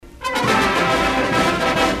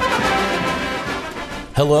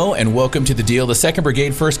Hello and welcome to The Deal, the 2nd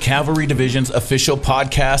Brigade 1st Cavalry Division's official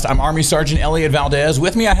podcast. I'm Army Sergeant Elliot Valdez.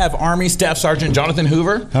 With me I have Army Staff Sergeant Jonathan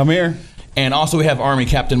Hoover. I'm here. And also we have Army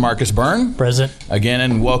Captain Marcus Byrne. Present. Again,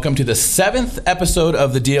 and welcome to the 7th episode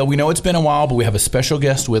of The Deal. We know it's been a while, but we have a special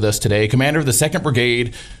guest with us today. Commander of the 2nd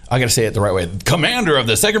Brigade, I got to say it the right way, Commander of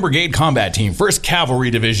the 2nd Brigade Combat Team, 1st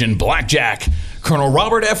Cavalry Division, Blackjack, Colonel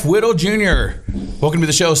Robert F. Whittle, Jr. Welcome to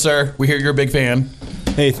the show, sir. We hear you're a big fan.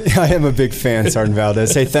 Hey, I am a big fan, Sergeant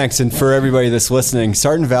Valdez. Hey, thanks. And for everybody that's listening,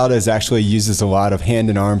 Sergeant Valdez actually uses a lot of hand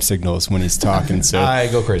and arm signals when he's talking. So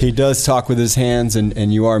I go crazy. He does talk with his hands,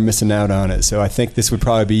 and you are missing out on it. So I think this would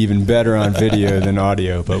probably be even better on video than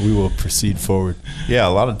audio, but we will proceed forward. Yeah,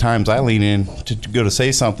 a lot of times I lean in to go to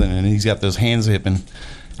say something, and he's got those hands hipping.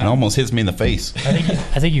 And almost hits me in the face.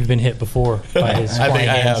 I think you've been hit before by his I think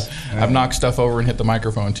I hands. have. I've knocked stuff over and hit the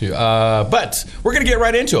microphone too. But we're going to get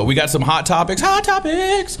right into it. We got some hot topics. Go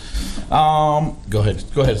ahead. Oh, you're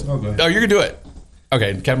going to do it.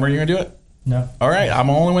 Okay, Captain, are you going to do it? No. All right, I'm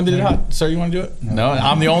the only one that did hot. Sir, you want to do it? No,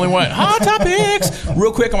 I'm the only one. Hot topics.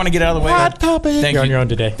 Real quick, I want to get out of the way. Hot topics. Thank You're you. on your own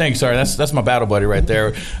today. Thanks, sorry. That's my battle buddy right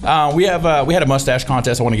there. We had a mustache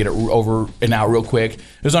contest. I want to get it over and out real quick.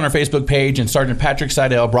 It was on our Facebook page, and Sergeant Patrick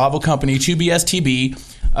Seidel, Bravo Company,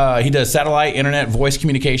 2BSTB. He does satellite, internet, voice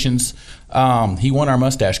communications. He won our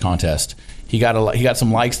mustache contest. He got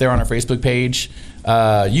some likes there on our Facebook page.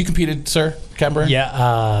 You competed, sir, Captain?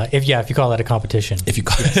 Yeah. If you call that a competition. If you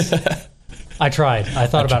call yes. I tried. I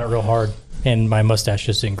thought about it real hard, and my mustache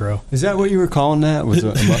just didn't grow. Is that what you were calling that? Was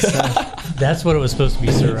it a mustache? That's what it was supposed to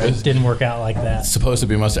be, sir. It didn't work out like that. It's supposed to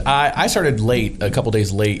be a mustache. I started late, a couple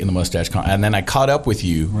days late in the mustache and then I caught up with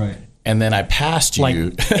you. Right. And then I passed you.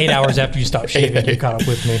 Like 8 hours after you stopped shaving, you caught up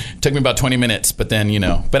with me. Took me about 20 minutes, but then,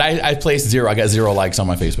 But I placed 0. I got 0 likes on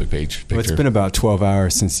my Facebook page. Well, it's been about 12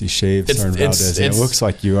 hours since you shaved, Sergeant Valdez, and it looks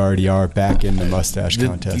like you already are back in the mustache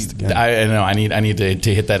contest again. I know. I need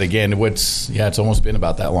to hit that again. It's almost been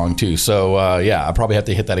about that long, too. So, I probably have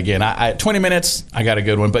to hit that again. 20 minutes, I got a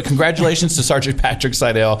good one. But congratulations to Sergeant Patrick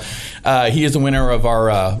Seidel. He is the winner of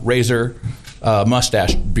our Razor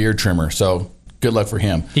mustache beard trimmer. So, good luck for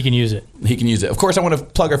him. He can use it. Of course, I want to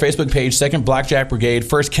plug our Facebook page, 2nd Blackjack Brigade,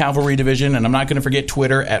 1st Cavalry Division, and I'm not going to forget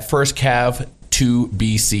Twitter at 1st Cav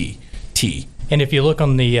 2BCT. And if you look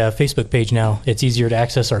on the Facebook page now, it's easier to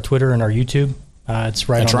access our Twitter and our YouTube. It's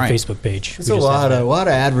right on the Facebook page. There's a lot of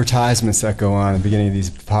advertisements that go on at the beginning of these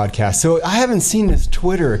podcasts. So I haven't seen this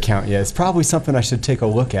Twitter account yet. It's probably something I should take a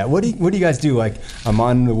look at. What do you guys do? Like, I'm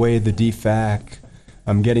on the way to the DFAC.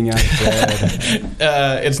 I'm getting out of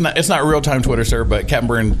bed. It's not real-time Twitter, sir, but Captain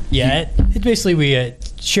Byrne... Yeah, it basically we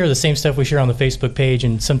share the same stuff we share on the Facebook page,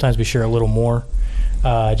 and sometimes we share a little more.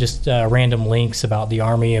 Just random links about the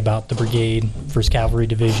Army, about the Brigade, 1st Cavalry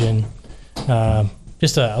Division,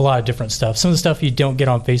 just a lot of different stuff. Some of the stuff you don't get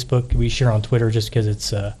on Facebook, we share on Twitter just because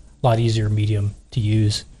it's a lot easier medium to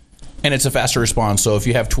use. And it's a faster response. So if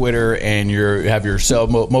you have Twitter and you have your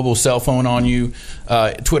mobile cell phone on you,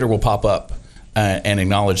 Twitter will pop up. And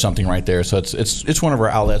acknowledge something right there. So it's one of our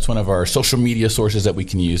outlets, one of our social media sources that we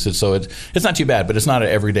can use. So it's not too bad, but it's not an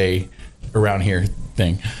everyday around here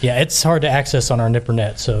thing. Yeah, it's hard to access on our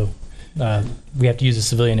NIPRNet, so we have to use the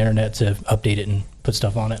civilian internet to update it and put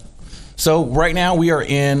stuff on it. So right now we are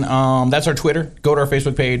in, that's our Twitter. Go to our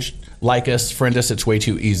Facebook page, like us, friend us. It's way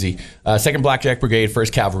too easy. 2nd Blackjack Brigade,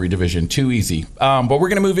 1st Cavalry Division, too easy. But we're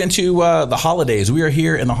going to move into the holidays. We are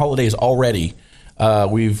here in the holidays already.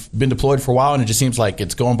 We've been deployed for a while, and it just seems like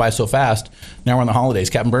it's going by so fast. Now we're on the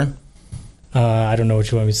holidays. Captain Byrne? I don't know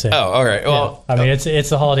what you want me to say. Oh, all right. Well, yeah. I mean, it's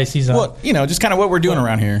the holiday season. Well, just kind of what we're doing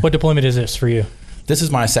around here. What deployment is this for you? This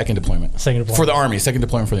is my second deployment. Second deployment. For the Army. Second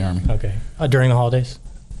deployment for the Army. Okay. During the holidays?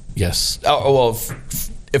 Yes. Oh, well,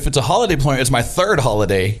 if it's a holiday deployment, it's my third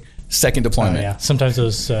holiday, second deployment. Yeah. Sometimes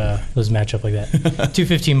those match up like that. 2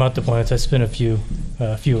 15-month deployments. I spent a few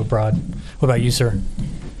abroad. What about you, sir?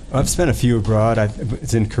 I've spent a few abroad. I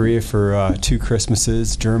was in Korea for 2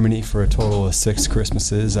 Christmases, Germany for a total of 6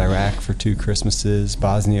 Christmases, Iraq for 2 Christmases,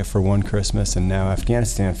 Bosnia for 1 Christmas, and now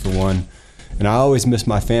Afghanistan for 1. And I always miss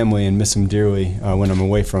my family and miss them dearly when I'm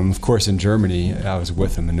away from them. Of course, in Germany, I was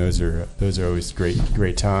with them, and those are always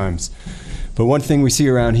great times. But one thing we see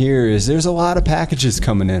around here is there's a lot of packages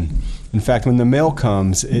coming in. In fact, when the mail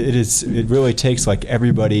comes, it really takes like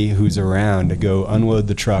everybody who's around to go unload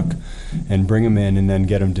the truck and bring them in and then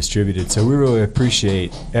get them distributed. So we really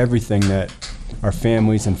appreciate everything that our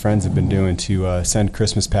families and friends have been doing to send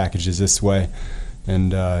Christmas packages this way.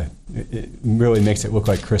 and it really makes it look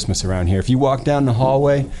like Christmas around here. If you walk down the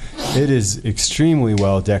hallway, it is extremely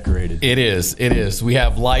well decorated. It is. We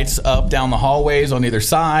have lights up down the hallways on either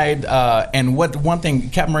side. And one thing,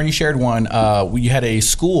 Captain Murray, you shared one. You had a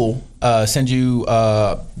school send you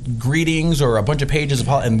greetings or a bunch of pages of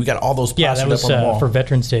and we got all those plastered that was up on the wall. for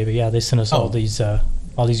Veterans Day. But yeah, they sent us all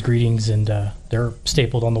these greetings, and they're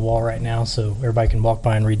stapled on the wall right now, so everybody can walk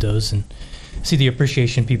by and read those and see the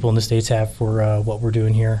appreciation people in the States have for what we're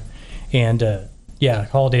doing here. And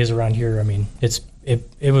holidays around here, I mean,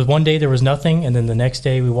 it was one day there was nothing, and then the next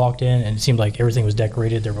day we walked in and it seemed like everything was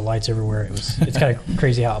decorated. There were lights everywhere. It's kind of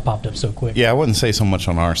crazy how it popped up so quick. Yeah, I wouldn't say so much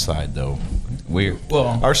on our side though.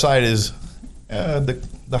 Our side is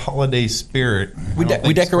the holiday spirit.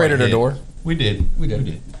 We decorated our door. We did.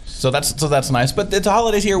 So that's nice. But it's the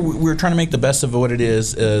holidays here. We're trying to make the best of what it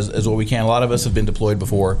is as what we can. A lot of us have been deployed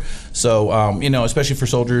before. So, especially for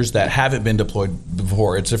soldiers that haven't been deployed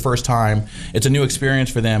before, it's their first time. It's a new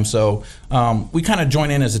experience for them. So we kind of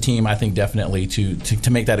join in as a team, I think, definitely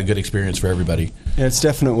to make that a good experience for everybody. Yeah, it's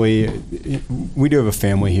definitely, we do have a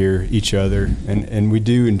family here, each other, and we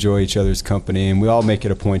do enjoy each other's company, and we all make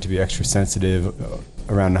it a point to be extra sensitive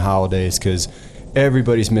around the holidays because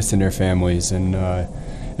everybody's missing their families, and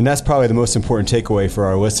that's probably the most important takeaway for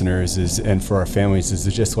our listeners and for our families is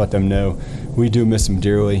to just let them know we do miss them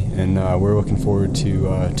dearly, and we're looking forward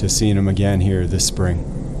to seeing them again here this spring.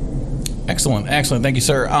 Excellent. Thank you,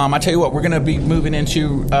 sir. I tell you what, we're going to be moving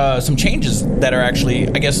into some changes that are actually,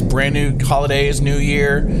 I guess, brand new holidays, New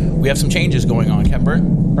Year. We have some changes going on, Captain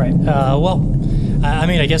Byrne. Right.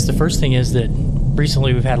 I guess the first thing is that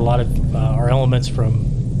recently we've had a lot of our elements from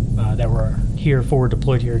that were here forward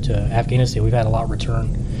deployed here to Afghanistan. We've had a lot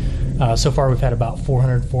return. So far, we've had about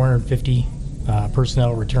 450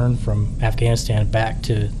 personnel return from Afghanistan back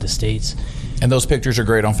to the States. And those pictures are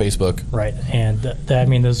great on Facebook. Right, and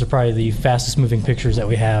those are probably the fastest moving pictures that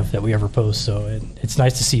we have that we ever post. So it's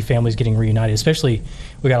nice to see families getting reunited. Especially,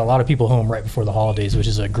 we got a lot of people home right before the holidays, which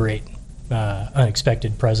is a great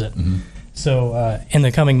unexpected present. Mm-hmm. So in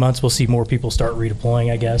the coming months, we'll see more people start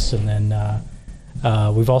redeploying, I guess, and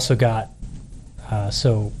then we've also got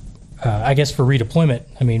I guess for redeployment,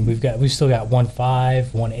 I mean we've still got 1-5,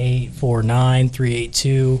 1-8, 4-9,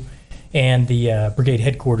 3-8-2, and the brigade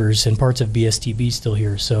headquarters and parts of BSTB still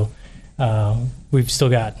here. So we've still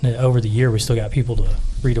got over the year we've still got people to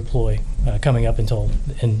redeploy coming up until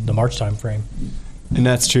in the March time frame. And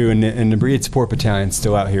that's true, and the Brigade Support Battalion's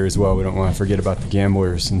still out here as well. We don't want to forget about the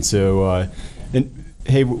gamblers, and so.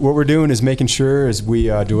 Hey, what we're doing is making sure as we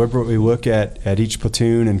deliberately look at each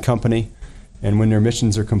platoon and company, and when their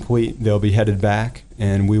missions are complete, they'll be headed back,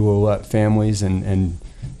 and we will let families and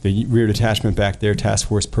the rear detachment back there, Task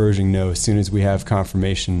Force Pershing, know as soon as we have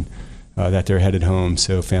confirmation that they're headed home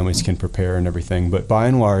so families can prepare and everything. But by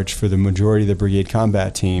and large, for the majority of the Brigade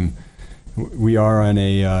Combat Team, we are on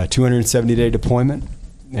a 270-day deployment,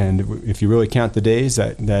 and if you really count the days,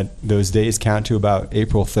 that those days count to about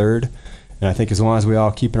April 3rd. And I think as long as we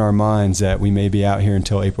all keep in our minds that we may be out here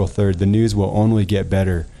until April 3rd, the news will only get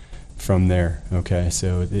better from there. Okay,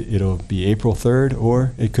 so it'll be April 3rd,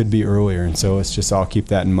 or it could be earlier. And so let's just all keep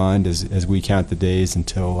that in mind as we count the days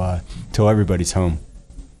until everybody's home.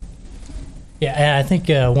 Yeah, and I think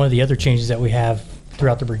one of the other changes that we have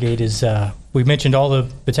throughout the brigade is we mentioned all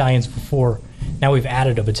the battalions before. Now we've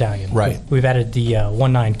added a battalion. Right. We've added the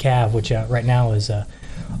 19 Cav, which right now is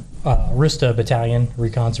RISTA Battalion,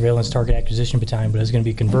 Recon Surveillance Target Acquisition Battalion, but is going to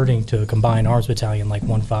be converting to a combined arms battalion like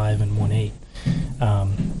 1-5 and 1-8.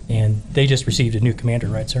 And they just received a new commander,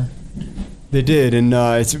 right, sir? They did, and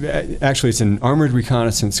it's an armored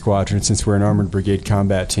reconnaissance squadron since we're an armored brigade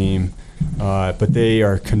combat team, but they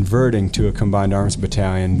are converting to a combined arms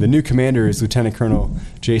battalion. The new commander is Lieutenant Colonel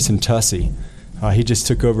Jason Tussey. He just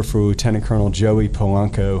took over for Lieutenant Colonel Joey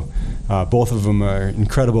Polanco. Both of them are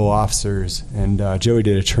incredible officers, and Joey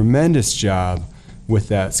did a tremendous job with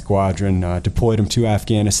that squadron. Deployed them to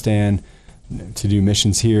Afghanistan to do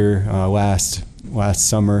missions here last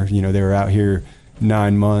summer. You know, they were out here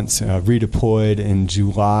 9 months, redeployed in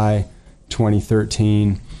July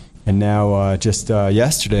 2013, and now just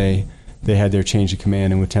yesterday they had their change of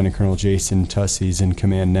command, and Lieutenant Colonel Jason Tussey's in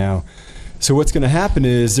command now. So what's going to happen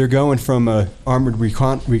is they're going from a armored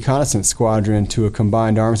reconnaissance squadron to a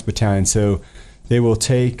combined arms battalion. So they will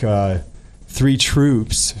take 3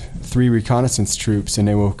 reconnaissance troops, and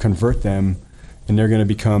they will convert them, and they're going to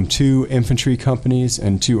become 2 infantry companies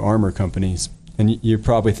and 2 armor companies. And you're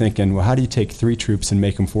probably thinking, well, how do you take 3 troops and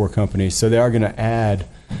make them 4 companies? So they are going to add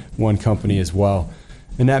 1 company as well.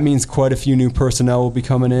 And that means quite a few new personnel will be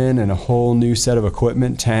coming in and a whole new set of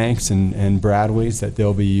equipment, tanks and Bradleys that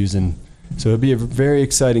they'll be using So it'll be a very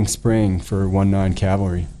exciting spring for 19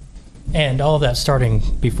 Cavalry. And all of that starting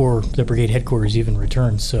before the brigade headquarters even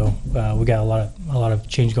returns. So we got a lot of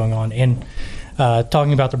change going on. And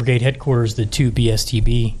talking about the brigade headquarters, the 2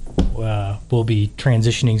 BSTB will be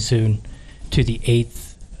transitioning soon to the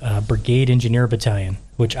 8th Brigade Engineer Battalion,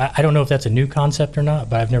 which I don't know if that's a new concept or not,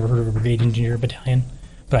 but I've never heard of a Brigade Engineer Battalion.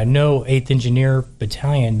 But I know 8th Engineer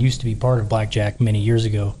Battalion used to be part of Blackjack many years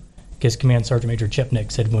ago, because Command Sergeant Major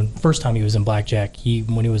Chepnick said when first time he was in Blackjack,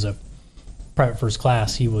 when he was a private first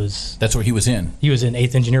class, that's what he was in. He was in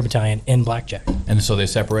 8th Engineer Battalion in Blackjack. And so they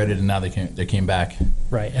separated, and now they came back.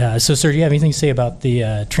 Right. So, sir, do you have anything to say about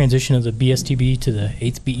the transition of the BSTB to the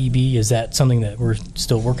 8th BEB? Is that something that we're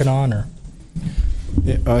still working on, or?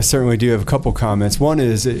 I certainly do have a couple comments. One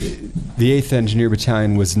is the 8th Engineer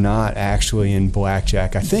Battalion was not actually in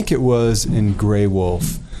Blackjack. I think it was in Grey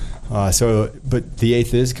Wolf. But the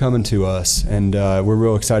 8th is coming to us, and we're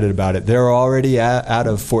real excited about it. They're already out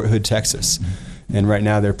of Fort Hood, Texas, and right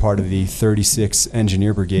now they're part of the 36th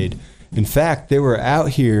Engineer Brigade. In fact, they were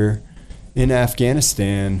out here in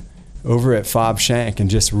Afghanistan over at Fob Shank and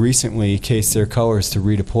just recently cased their colors to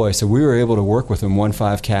redeploy. So we were able to work with them.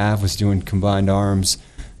 1-5 Cav was doing combined arms,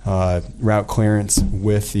 route clearance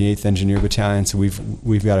with the 8th Engineer Battalion, so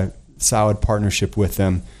we've got a solid partnership with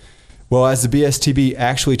them. Well, as the BSTB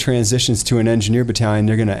actually transitions to an engineer battalion,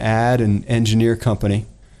 they're going to add an engineer company,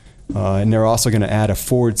 and they're also going to add a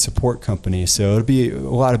forward support company. So it'll be a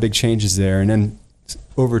lot of big changes there. And then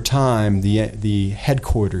over time, the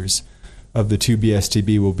headquarters of the 2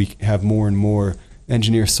 BSTB will have more and more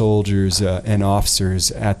engineer soldiers and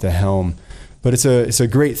officers at the helm. But it's a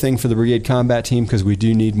great thing for the Brigade Combat Team because we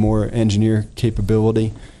do need more engineer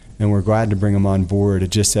capability. And we're glad to bring them on board,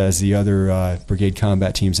 just as the other Brigade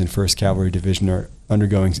Combat Teams in 1st Cavalry Division are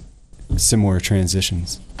undergoing similar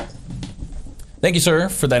transitions. Thank you, sir,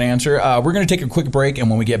 for that answer. We're going to take a quick break,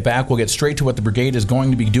 and when we get back, we'll get straight to what the brigade is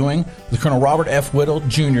going to be doing with Colonel Robert F. Whittle,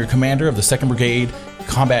 Jr., commander of the 2nd Brigade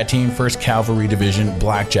Combat Team, 1st Cavalry Division,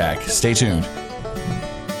 Blackjack. Stay tuned.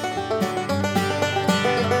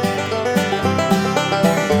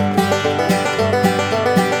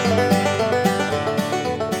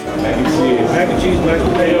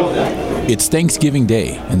 It's Thanksgiving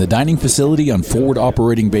Day, and the dining facility on Forward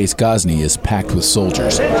Operating Base Ghazni is packed with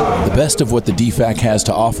soldiers. The best of what the DFAC has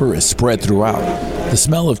to offer is spread throughout. The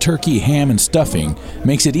smell of turkey, ham, and stuffing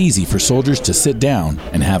makes it easy for soldiers to sit down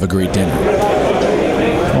and have a great dinner.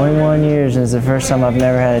 21 years is the first time I've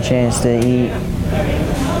never had a chance to eat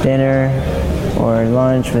dinner or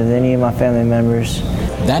lunch with any of my family members.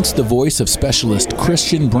 That's the voice of Specialist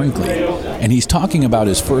Christian Brinkley, and he's talking about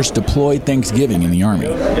his first deployed Thanksgiving in the Army.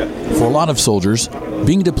 For a lot of soldiers,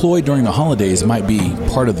 being deployed during the holidays might be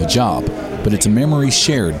part of the job, but it's a memory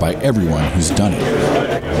shared by everyone who's done it.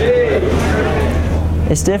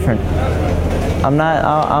 It's different.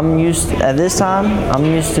 I'm used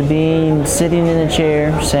to being sitting in a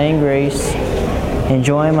chair, saying grace,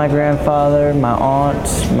 enjoying my grandfather, my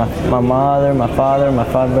aunts, my mother, my father, my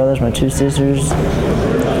 5 brothers, my 2 sisters.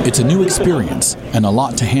 It's a new experience and a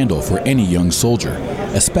lot to handle for any young soldier,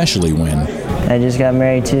 especially when I just got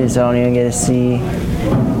married too, so I don't even get to see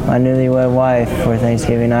my newlywed wife for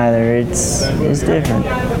Thanksgiving either. It's different.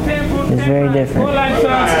 It's very different.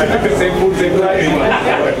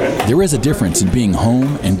 There is a difference in being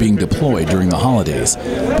home and being deployed during the holidays,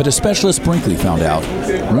 but as Specialist Brinkley found out,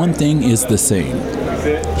 one thing is the same.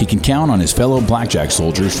 He can count on his fellow Blackjack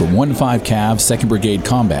soldiers from 1-5 Cav 2nd Brigade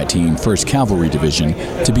Combat Team 1st Cavalry Division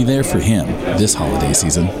to be there for him this holiday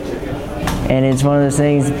season. And it's one of those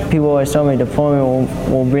things people always tell me, deployment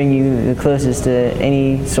will bring you the closest to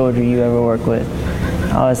any soldier you ever work with.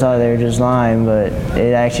 I always thought they were just lying, but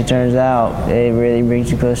it actually turns out it really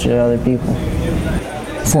brings you closer to other people.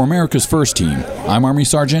 For America's First Team, I'm Army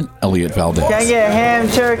Sergeant Elliot Valdez. Can I get a ham,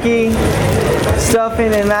 turkey,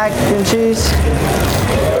 stuffing, and mac and cheese?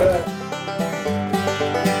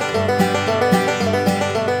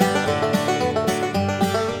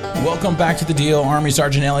 Welcome back to the deal. Army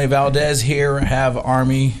Sergeant Elliot Valdez here. Have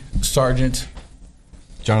Army Sergeant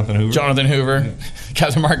Jonathan Hoover,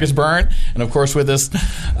 Captain Marcus Byrne, and of course with us,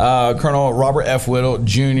 Colonel Robert F. Whittle,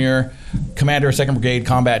 Jr., Commander of 2nd Brigade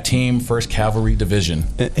Combat Team, 1st Cavalry Division.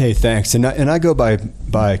 Hey, thanks. And I go by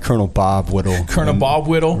Colonel Bob Whittle. Colonel Bob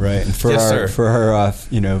Whittle, right? And for our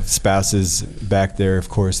spouses back there, of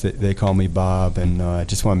course, they call me Bob, and I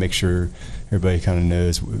just want to make sure everybody kind of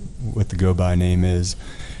knows what the go-by name is.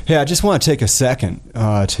 Hey, I just want to take a second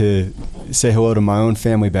to say hello to my own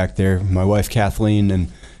family back there, my wife Kathleen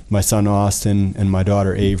and my son Austin and my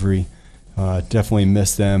daughter Avery. Definitely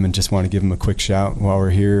miss them and just want to give them a quick shout while we're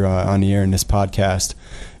here on the air in this podcast.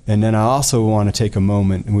 And then I also want to take a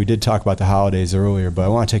moment, and we did talk about the holidays earlier, but I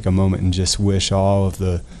want to take a moment and just wish all of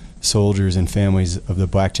the soldiers and families of the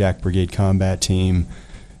Blackjack Brigade Combat Team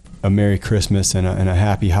a Merry Christmas and a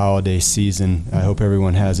happy holiday season. I hope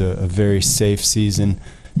everyone has a very safe season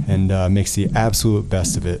and makes the absolute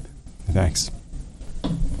best of it. Thanks.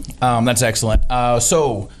 That's excellent.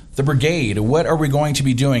 So the brigade, what are we going to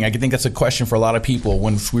be doing? I think that's a question for a lot of people.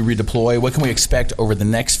 When we redeploy, what can we expect over the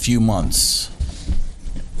next few months?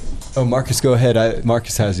 Oh, Marcus, go ahead.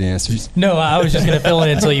 Marcus has the answers. No, I was just going to fill in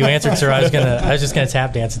until you answered, sir. I was just going to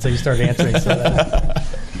tap dance until you started answering. So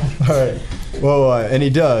All right. Well, and he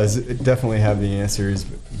does definitely have the answers,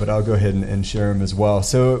 but I'll go ahead and share them as well.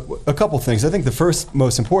 So a couple things. I think the first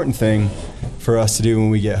most important thing for us to do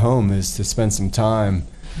when we get home is to spend some time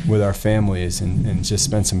with our families and just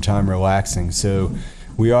spend some time relaxing. So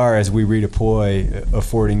we are, as we redeploy,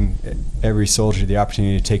 affording every soldier the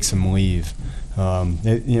opportunity to take some leave.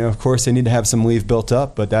 Of course, they need to have some leave built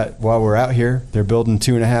up, but that while we're out here, they're building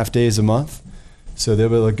 2.5 days a month. So they'll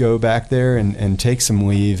be able to go back there and take some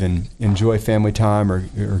leave and enjoy family time or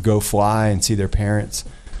go fly and see their parents,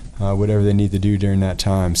 whatever they need to do during that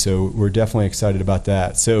time. So we're definitely excited about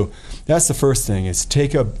that. So that's the first thing, is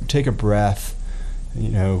take a breath,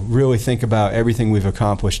 really think about everything we've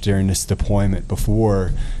accomplished during this deployment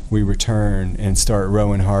before we return and start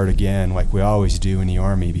rowing hard again like we always do in the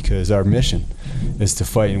Army, because our mission is to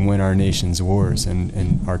fight and win our nation's wars,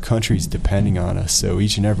 and our country's depending on us. So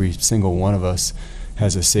each and every single one of us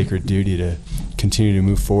has a sacred duty to continue to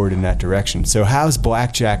move forward in that direction. So how's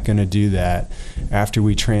Blackjack going to do that after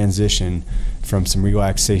we transition from some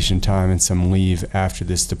relaxation time and some leave after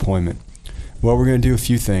this deployment? Well, we're going to do a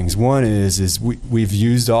few things. One is we've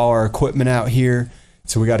used all our equipment out here,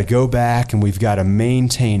 so we got to go back and we've got to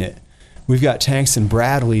maintain it. We've got tanks and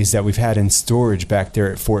Bradleys that we've had in storage back there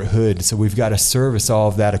at Fort Hood, so we've got to service all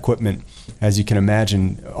of that equipment. As you can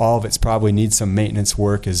imagine, all of it's probably needs some maintenance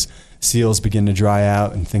work as seals begin to dry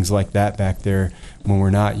out and things like that back there when we're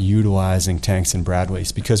not utilizing tanks and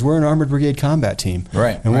Bradleys, because we're an Armored Brigade Combat Team.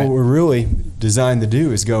 Right. And what we're really designed to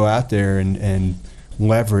do is go out there and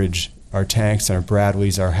leverage our tanks, our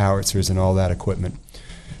Bradleys, our howitzers, and all that equipment.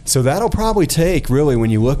 So that'll probably take, really,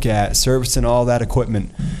 when you look at servicing all that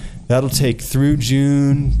equipment, that'll take through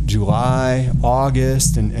June, July,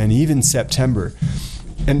 August, and even September.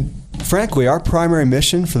 And frankly, our primary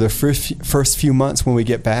mission for the first few months when we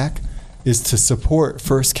get back is to support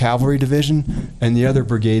 1st Cavalry Division and the other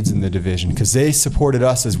brigades in the division, because they supported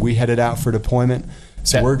us as we headed out for deployment.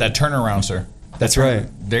 So that turnaround, sir. That's right.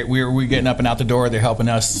 We're getting up and out the door. They're helping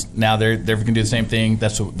us. Now they're going to do the same thing.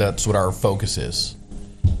 That's what our focus is.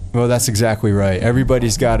 Well, that's exactly right.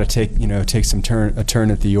 Everybody's got to take a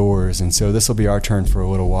turn at the oars, and so this will be our turn for a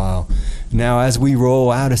little while. Now, as we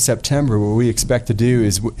roll out of September, what we expect to do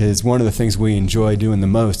is one of the things we enjoy doing the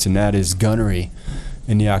most, and that is gunnery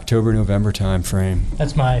in the October-November time frame.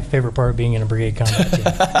 that's my favorite part of being in a brigade combat team.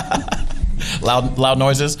 Loud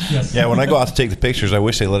noises. Yes. Yeah, when I go out to take the pictures, I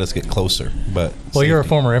wish they let us get closer. But Well, you're a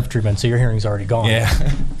former infantryman, so your hearing's already gone.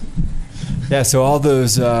 Yeah. Yeah, so all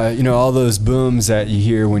those all those booms that you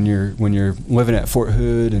hear when you're living at Fort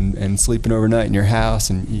Hood and sleeping overnight in your house,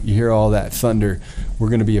 and you hear all that thunder, we're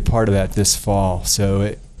going to be a part of that this fall.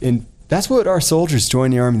 So that's what our soldiers join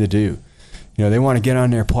the Army to do. They want to get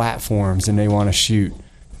on their platforms and they want to shoot,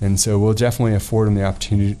 and so we'll definitely afford them the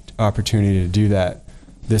opportunity to do that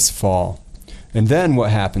this fall. And then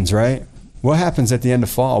what happens, right? What happens at the end of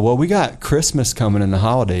fall? Well, we got Christmas coming and the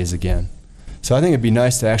holidays again. So I think it'd be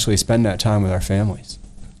nice to actually spend that time with our families.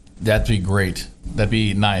 That'd be great. That'd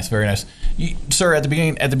be nice. Very nice. Sir, at the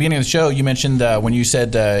beginning of the show, you mentioned when you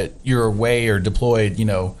said you're away or deployed,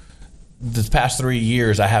 the past 3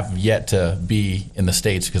 years I have yet to be in the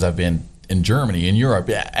States because I've been in Germany, in Europe.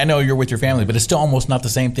 I know you're with your family, but it's still almost not the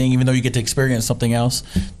same thing, even though you get to experience something else.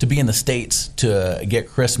 To be in the States to get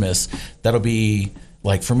Christmas, that'll be,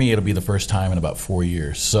 like, for me, it'll be the first time in about 4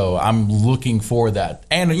 years. So I'm looking for that.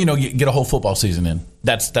 And, get a whole football season in.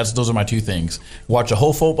 Those are my two things. Watch a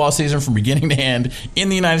whole football season from beginning to end in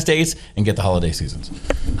the United States and get the holiday seasons.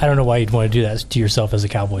 I don't know why you'd want to do that to yourself as a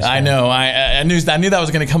Cowboys fan. I know. I knew that was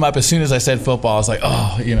going to come up as soon as I said football. I was like,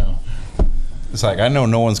 It's like, I know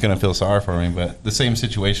no one's going to feel sorry for me, but the same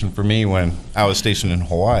situation for me when I was stationed in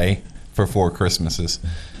Hawaii for 4 Christmases.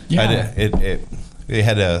 Yeah. They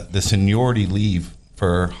had the seniority leave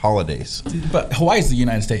for holidays. But Hawaii's the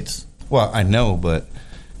United States. Well, I know, but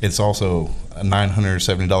it's also a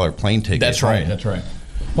 $970 plane ticket. That's right. That's right.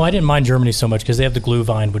 Well, I didn't mind Germany so much because they have the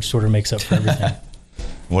Glühwein, which sort of makes up for everything.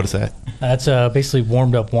 What is that? That's basically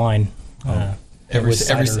warmed up wine. Every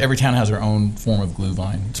town has their own form of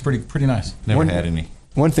Glühwein. It's pretty nice. Never had any.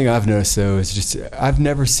 One thing I've noticed, though, is just I've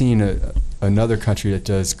never seen another country that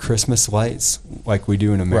does Christmas lights like we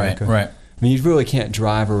do in America. Right. I mean, you really can't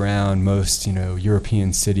drive around most,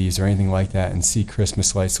 European cities or anything like that and see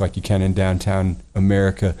Christmas lights like you can in downtown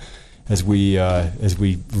America as we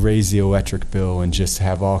raise the electric bill and just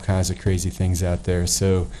have all kinds of crazy things out there.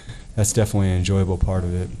 So that's definitely an enjoyable part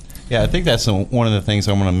of it. Yeah, I think that's one of the things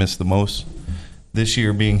I'm going to miss the most this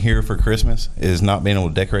year being here for Christmas is not being able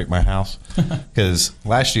to decorate my house. Because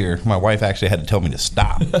last year, my wife actually had to tell me to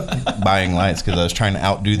stop buying lights because I was trying to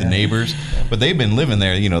outdo the neighbors. But they've been living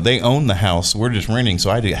there. They own the house. We're just renting. So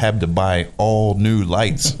I had to buy all new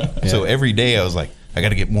lights. Yeah. So every day I was like, I got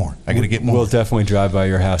to get more. We'll definitely drive by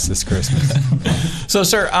your house this Christmas. So,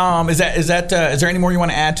 sir, is there any more you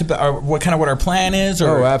want to add to what our plan is?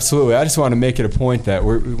 Or? Oh, absolutely. I just want to make it a point that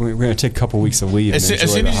we're going to take a couple weeks of leave. As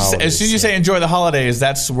soon as you say enjoy the holidays,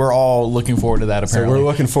 we're all looking forward to that. Apparently, so we're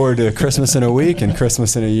looking forward to Christmas in a week and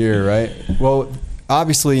Christmas in a year, right? Well,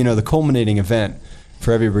 obviously, the culminating event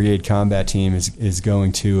for every Brigade Combat Team is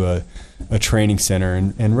going to a training center,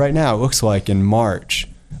 and right now it looks like in March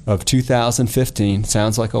of 2015,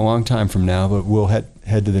 sounds like a long time from now, but we'll head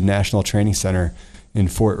to the National Training Center in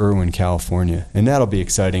Fort Irwin, California, and that'll be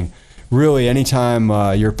exciting. Really, anytime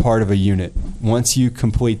you're part of a unit, once you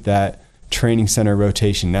complete that training center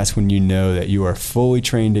rotation, that's when you know that you are fully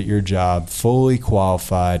trained at your job, fully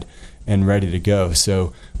qualified, and ready to go.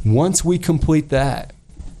 So once we complete that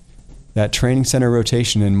training center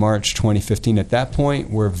rotation in March 2015, at that point,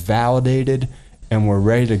 we're validated and we're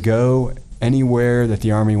ready to go anywhere that the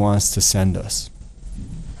Army wants to send us.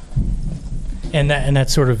 And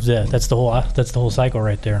that's sort of that's the whole cycle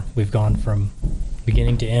right there. We've gone from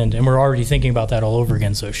beginning to end, and we're already thinking about that all over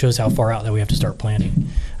again. So it shows how far out that we have to start planning.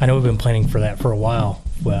 I know we've been planning for that for a while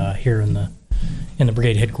here in the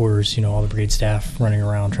brigade headquarters. All the brigade staff running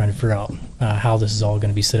around trying to figure out how this is all going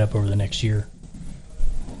to be set up over the next year.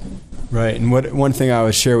 Right, and one thing I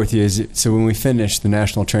would share with you is, so when we finish the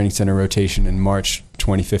National Training Center rotation in March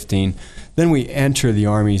 2015, then we enter the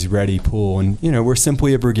Army's ready pool, and we're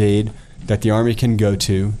simply a brigade that the Army can go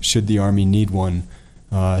to should the Army need one.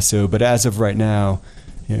 But as of right now,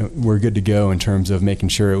 we're good to go in terms of making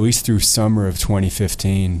sure, at least through summer of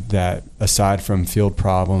 2015, that aside from field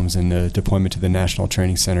problems and the deployment to the National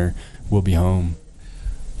Training Center, we'll be home.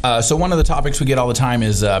 So one of the topics we get all the time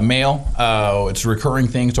is mail. It's a recurring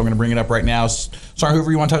thing, so I'm going to bring it up right now. Sergeant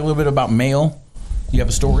Hoover, you want to talk a little bit about mail? You have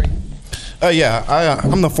a story?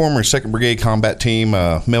 I'm the former 2nd Brigade Combat Team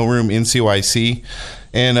mailroom NCOIC,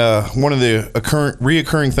 and one of the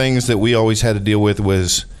reoccurring things that we always had to deal with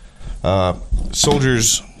was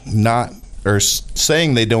soldiers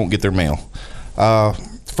saying they don't get their mail.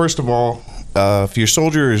 First of all, if your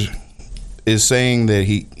soldier is saying that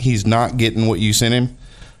he's not getting what you sent him,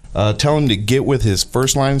 tell him to get with his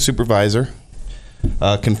first line supervisor,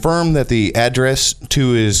 confirm that the address to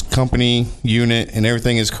his company unit and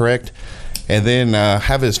everything is correct, and then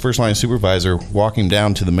have his first line supervisor walk him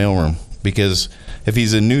down to the mailroom, because if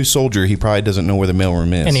he's a new soldier, he probably doesn't know where the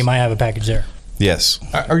mailroom is. And he might have a package there. Yes.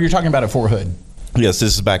 Are you talking about at Fort Hood? Yes,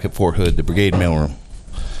 this is back at Fort Hood, the brigade mailroom.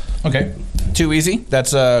 Okay. Too easy.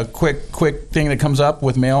 That's a quick thing that comes up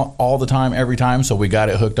with mail all the time, every time, so we got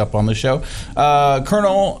it hooked up on the show.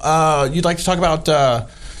 Colonel, you'd like to talk about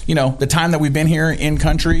the time that we've been here in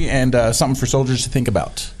country and something for soldiers to think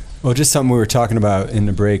about? Well, just something we were talking about in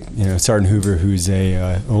the break. Sergeant Hoover, who's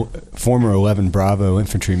a former 11 Bravo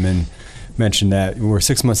infantryman, mentioned that we're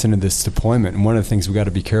 6 months into this deployment, and one of the things we got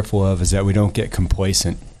to be careful of is that we don't get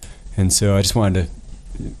complacent. And so I just wanted to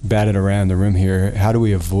bat it around the room here. How do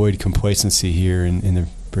we avoid complacency here in the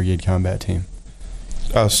Brigade Combat Team?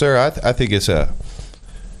 Sir, I think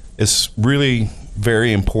it's really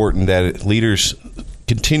very important that leaders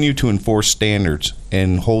continue to enforce standards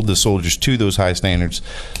and hold the soldiers to those high standards,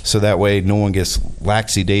 so that way no one gets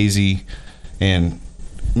laxy-daisy and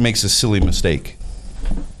makes a silly mistake.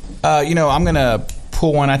 I'm going to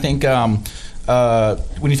pull one. I think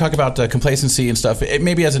when you talk about complacency and stuff,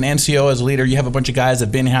 maybe as an NCO, as a leader, you have a bunch of guys that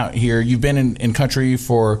have been out here. You've been in country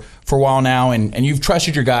for a while now, and you've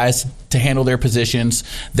trusted your guys to handle their positions.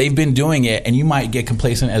 They've been doing it, and you might get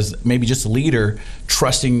complacent as maybe just a leader,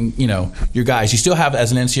 trusting your guys. You still have,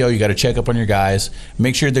 as an NCO, you got to check up on your guys,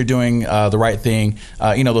 make sure they're doing the right thing.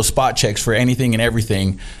 Those spot checks for anything and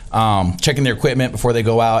everything, checking their equipment before they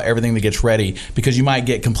go out, everything that gets ready, because you might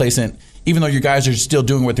get complacent even though your guys are still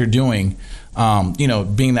doing what they're doing.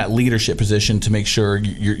 Being that leadership position to make sure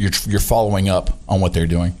you're following up on what they're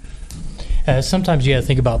doing. Sometimes you got to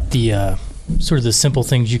think about the sort of the simple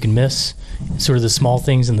things you can miss, sort of the small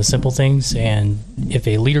things and the simple things. And if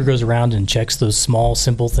a leader goes around and checks those small,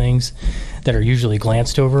 simple things that are usually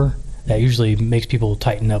glanced over, that usually makes people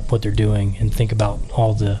tighten up what they're doing and think about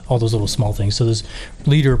all those little small things. So those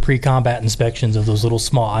leader pre-combat inspections of those little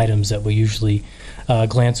small items that we usually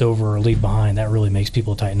glance over or leave behind, that really makes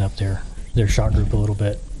people tighten up their shot group a little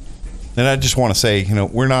bit. And I just want to say,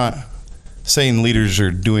 we're not saying leaders are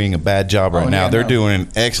doing a bad job right now. They're doing an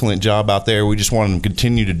excellent job out there. We just want them to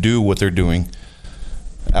continue to do what they're doing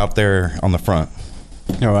out there on the front.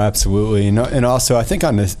 No, absolutely. And also, I think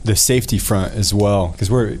on the safety front as well, because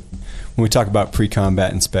when we talk about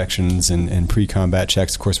pre-combat inspections and pre-combat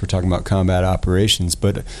checks, of course, we're talking about combat operations,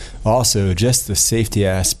 but also just the safety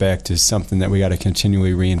aspect is something that we got to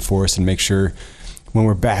continually reinforce and make sure when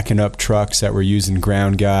we're backing up trucks that we're using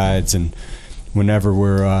ground guides, and whenever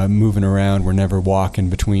we're moving around, we're never walking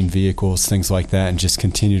between vehicles, things like that, and just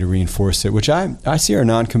continue to reinforce it, which I see our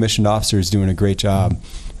non-commissioned officers doing a great job,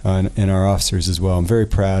 and our officers as well. I'm very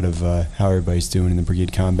proud of how everybody's doing in the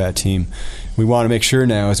Brigade Combat Team. We want to make sure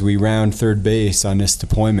now as we round third base on this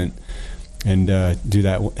deployment and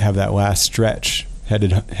have that last stretch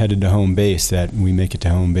headed to home base, that we make it to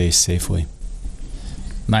home base safely.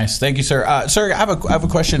 Nice. Thank you, sir. Sir, I have a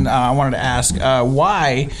question I wanted to ask.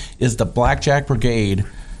 Why is the Blackjack Brigade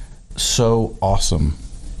so awesome?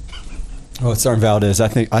 Oh, Sergeant Valdez, I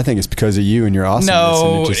think it's because of you and your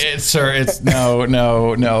awesomeness. No, it's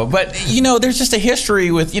no. But, there's just a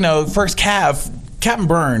history with, First Cav. Captain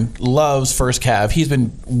Byrne loves First Cav. He's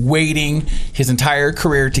been waiting his entire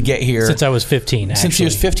career to get here. Since I was 15, actually. Since he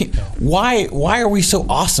was 15. Why are we so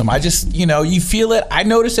awesome? I just, you feel it. I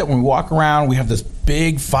notice it when we walk around. We have this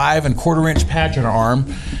big 5 1/4 inch patch on our arm.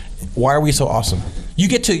 Why are we so awesome? You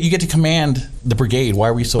get to command the brigade. Why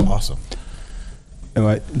are we so awesome?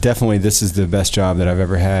 Definitely, this is the best job that I've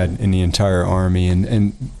ever had in the entire Army.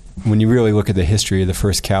 And when you really look at the history of the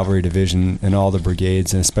 1st Cavalry Division and all the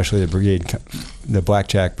brigades, and especially the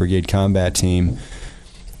Blackjack Brigade Combat Team,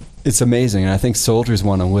 it's amazing. And I think soldiers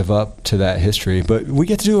want to live up to that history. But we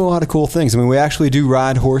get to do a lot of cool things. I mean, we actually do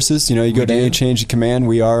ride horses. You go to any change of command,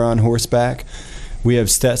 we are on horseback. We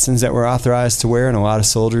have Stetsons that we're authorized to wear, and a lot of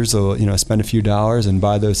soldiers will, spend a few dollars and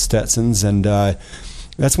buy those Stetsons. And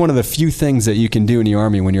that's one of the few things that you can do in the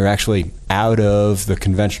Army when you're actually out of the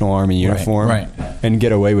conventional Army uniform and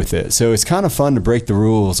get away with it. So it's kind of fun to break the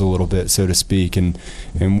rules a little bit, so to speak, and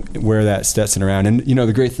wear that Stetson around. And,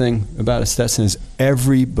 the great thing about a Stetson is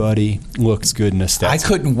everybody looks good in a Stetson. I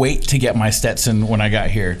couldn't wait to get my Stetson when I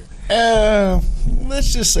got here.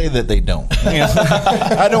 Let's just say that they don't.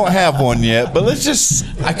 I don't have one yet, but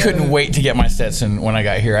I couldn't wait to get my Stetson when I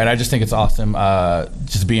got here, and I just think it's awesome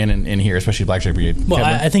just being in here, especially Blackjack Brigade. Well,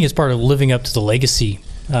 I think it's part of living up to the legacy.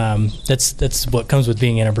 That's what comes with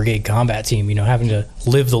being in a Brigade Combat Team, having to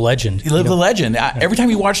live the legend. You live the legend. Every time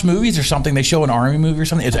you watch movies or something, they show an Army movie or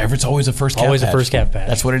something, it's always a first Cav Always patch. a first Cav patch.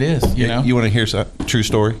 That's what it is, You want to hear a true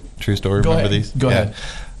story? Go Remember ahead. these? Go ahead.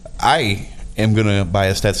 I am going to buy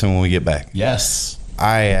a Stetson when we get back. Yes.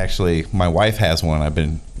 My wife has one. I've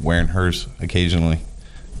been wearing hers occasionally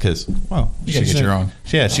because, you should get your own.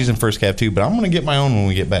 Yeah, she's in first Cav too, but I'm going to get my own when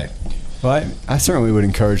we get back. Well, I certainly would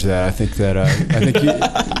encourage that. I think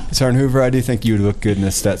you, Sergeant Hoover, I do think you would look good in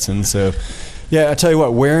a Stetson. So, yeah, I tell you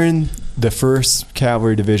what, wearing the 1st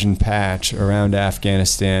Cavalry Division patch around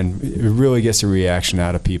Afghanistan, it really gets a reaction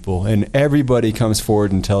out of people. And everybody comes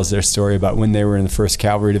forward and tells their story about when they were in the 1st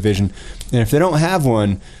Cavalry Division. And if they don't have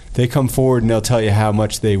one, they come forward and they'll tell you how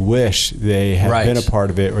much they wish they had been a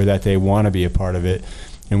part of it or that they want to be a part of it.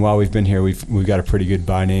 And while we've been here, we've got a pretty good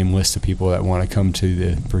by name list of people that want to come to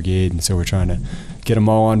the brigade, and so we're trying to get them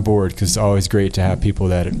all on board because it's always great to have people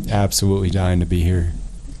that are absolutely dying to be here.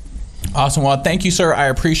 Awesome. Well, thank you, sir. I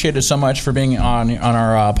appreciate it so much for being on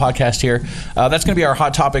our podcast here. That's going to be our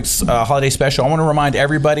Hot Topics holiday special. I want to remind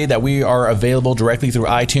everybody that we are available directly through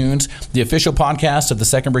iTunes, the official podcast of the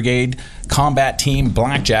 2nd Brigade Combat Team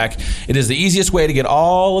Blackjack. It is the easiest way to get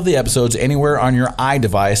all of the episodes anywhere on your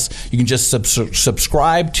iDevice. You can just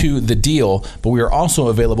subscribe to The Deal, but we are also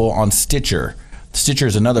available on Stitcher. Stitcher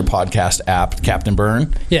is another podcast app, Captain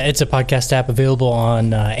Byrne. Yeah, it's a podcast app available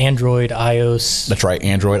on Android, iOS. That's right,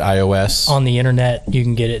 Android, iOS. On the internet, you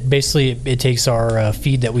can get it. Basically, it takes our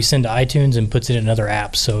feed that we send to iTunes and puts it in other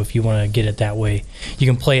apps. So if you want to get it that way, you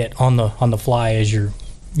can play it on the fly as you're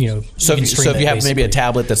So if you have maybe a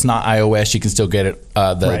tablet that's not iOS, you can still get it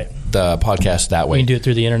the podcast that way. You can do it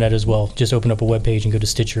through the internet as well. Just open up a web page and go to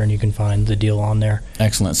Stitcher, and you can find The Deal on there.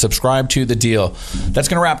 Excellent. Subscribe to The Deal. That's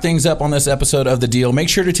going to wrap things up on this episode of The Deal. Make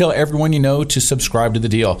sure to tell everyone you know to subscribe to The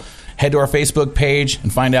Deal. Head to our Facebook page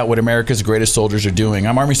and find out what America's greatest soldiers are doing.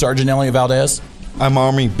 I'm Army Sergeant Elliot Valdez. I'm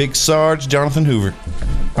Army Big Sarge Jonathan Hoover.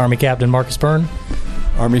 Army Captain Marcus Byrne.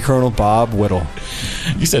 Army Colonel Bob Whittle.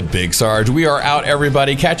 You said Big Sarge. We are out,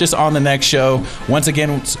 everybody. Catch us on the next show. Once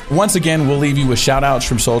again, we'll leave you with shout-outs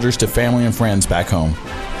from soldiers to family and friends back home.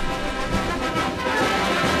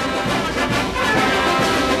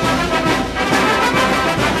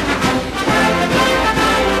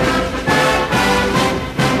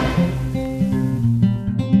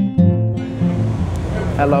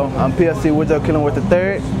 Hello, I'm PLC Woodrow Killenworth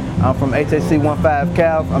III. I'm from HAC 15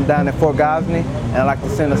 Cav. I'm down in Fort Gosney, and I'd like to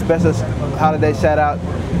send a special holiday shout out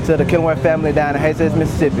to the Killenworth family down in Hazes,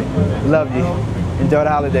 Mississippi. Love you. Enjoy the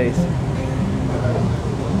holidays.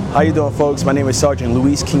 How you doing, folks? My name is Sergeant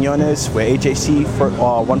Luis Quinones. We're HAC 15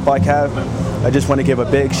 Cav. I just want to give a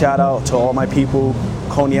big shout out to all my people,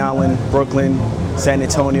 Coney Island, Brooklyn, San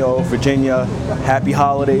Antonio, Virginia. Happy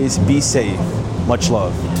holidays. Be safe. Much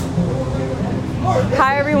love.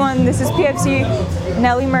 Hi everyone, this is PFC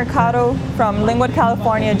Nelly Mercado from Linwood,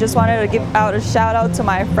 California. Just wanted to give out a shout out to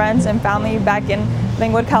my friends and family back in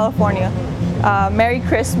Linwood, California. Merry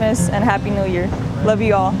Christmas and Happy New Year. Love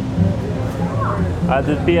you all. This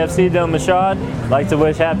is PFC Del Mashad. I'd like to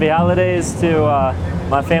wish happy holidays to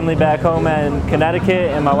my family back home in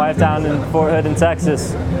Connecticut and my wife down in Fort Hood in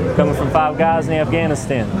Texas, coming from 5 Ghazni,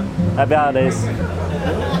 Afghanistan. Happy holidays.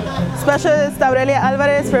 Specialist Aurelia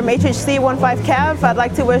Alvarez from HHC 15 Cav. I'd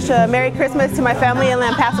like to wish a Merry Christmas to my family in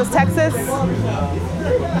Lampasas, Texas.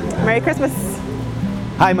 Merry Christmas.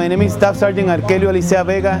 Hi, my name is Staff Sergeant Arkelio Alicea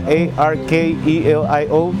Vega, Arkelio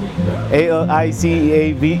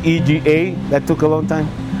Aliceavega. That took a long time.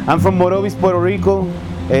 I'm from Morovis, Puerto Rico.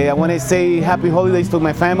 I want to say happy holidays to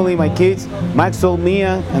my family, my kids, Maxwell,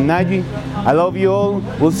 Mia, and Naji. I love you all.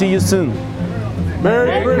 We'll see you soon.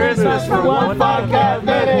 Merry Christmas from 15 Cav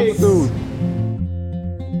Medics.